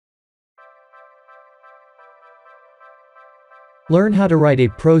Learn how to write a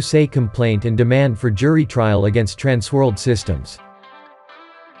pro se complaint and demand for jury trial against TransWorld systems.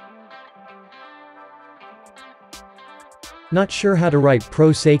 Not sure how to write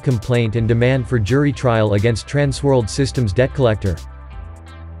pro se complaint and demand for jury trial against TransWorld systems debt collector?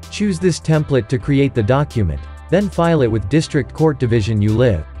 Choose this template to create the document, then file it with district court division you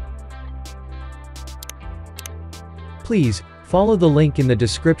live. Please, follow the link in the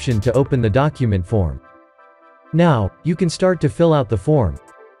description to open the document form. Now, you can start to fill out the form.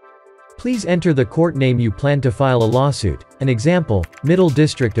 Please enter the court name you plan to file a lawsuit, an example, Middle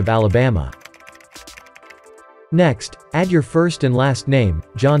District of Alabama. Next, add your first and last name,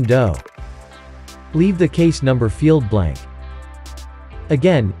 John Doe. Leave the case number field blank.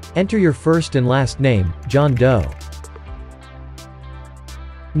 Again, enter your first and last name, John Doe.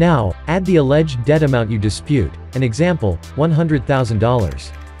 Now, add the alleged debt amount you dispute, an example,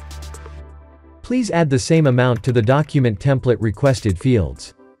 $100,000. Please add the same amount to the document template requested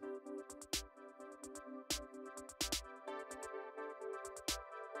fields.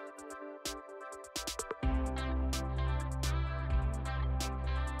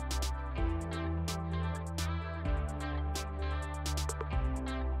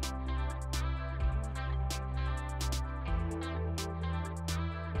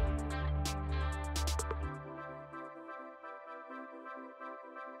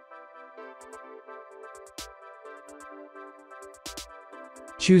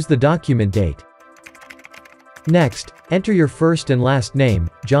 Choose the document date. Next, enter your first and last name,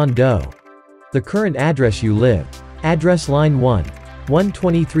 John Doe. The current address you live. Address line 1.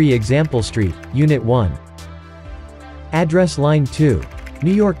 123 Example Street, Unit 1. Address line 2.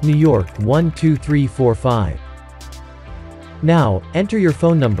 New York, New York 12345. Now, enter your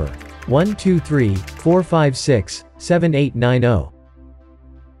phone number, 123-456-7890.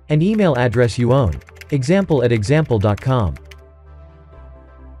 And email address you own, example@example.com.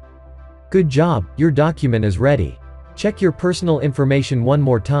 Good job, your document is ready. Check your personal information one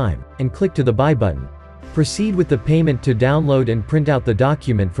more time, and click to the Buy button. Proceed with the payment to download and print out the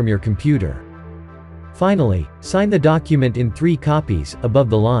document from your computer. Finally, sign the document in 3 copies, above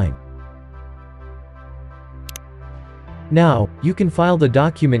the line. Now, you can file the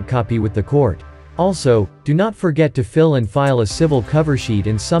document copy with the court. Also, do not forget to fill and file a civil cover sheet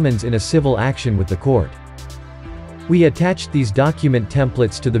and summons in a civil action with the court. We attached these document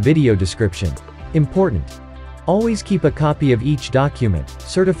templates to the video description. Important. Always keep a copy of each document,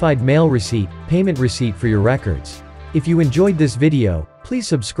 certified mail receipt, payment receipt for your records. If you enjoyed this video, please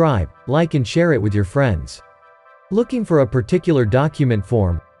subscribe, like and share it with your friends. Looking for a particular document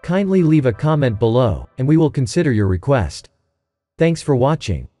form? Kindly leave a comment below, and we will consider your request. Thanks for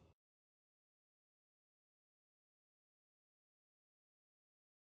watching.